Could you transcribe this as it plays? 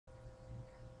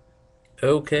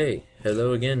Okay,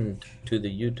 hello again to the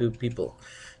YouTube people.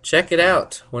 Check it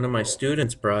out. One of my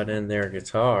students brought in their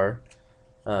guitar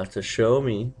to show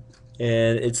me,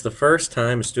 and it's the first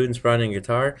time a student's brought in a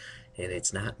guitar, and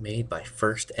it's not made by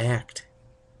First Act.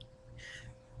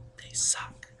 They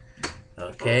suck.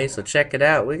 Okay, so check it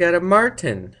out. We got a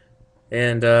Martin,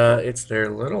 and it's their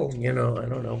little, I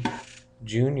don't know,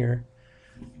 junior.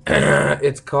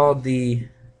 It's called the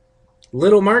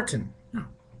Little Martin. Oh,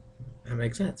 that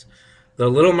makes sense. The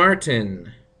Little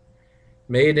Martin,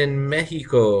 made in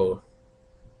Mexico,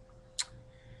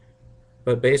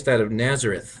 but based out of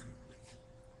Nazareth,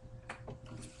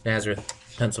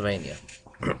 Pennsylvania.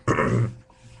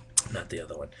 Not the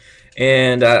other one.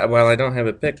 And while I don't have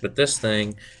it picked, but this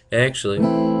thing actually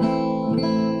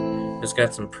has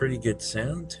got some pretty good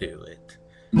sound to it.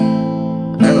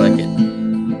 I like it.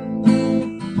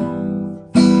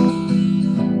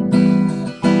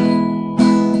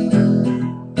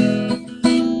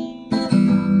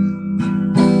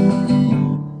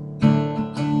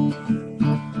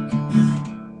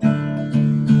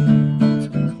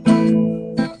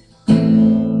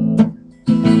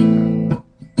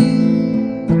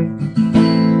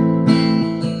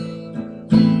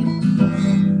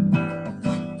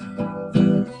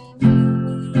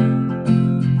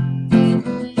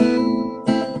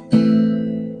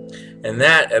 And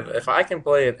that, if I can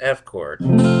play an F chord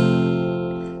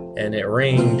and it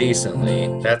ring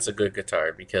decently, that's a good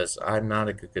guitar because I'm not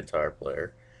a good guitar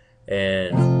player.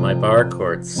 And my bar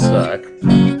chords suck.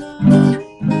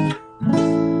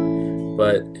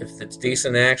 But if it's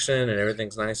decent action and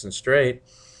everything's nice and straight,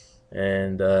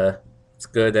 and it's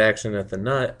good action at the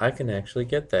nut, I can actually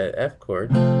get that F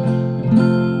chord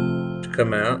to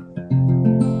come out,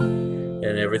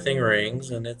 and everything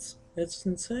rings, and it's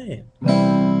insane.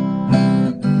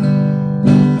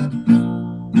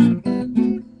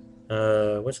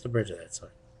 What's the bridge of that song?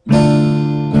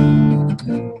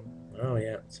 Oh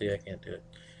yeah, see, I can't do it.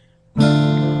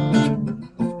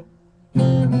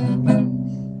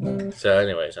 So,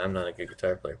 anyways, I'm not a good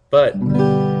guitar player, but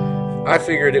I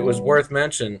figured it was worth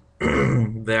mentioning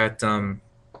that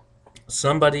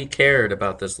somebody cared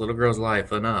about this little girl's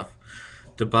life enough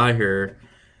to buy her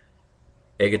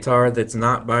a guitar that's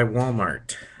not by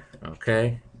Walmart.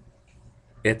 Okay?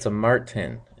 It's a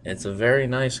Martin. It's a very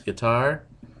nice guitar,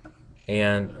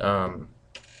 and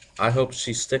I hope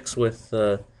she sticks with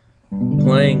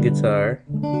playing guitar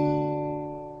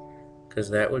because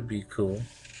that would be cool.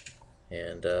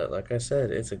 And like I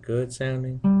said, it's a good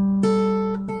sounding.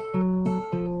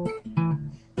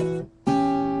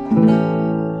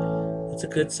 It's a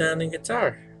good sounding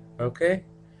guitar. Okay?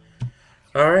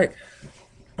 All right.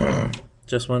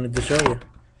 Just wanted to show you.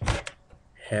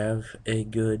 Have a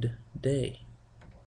good day.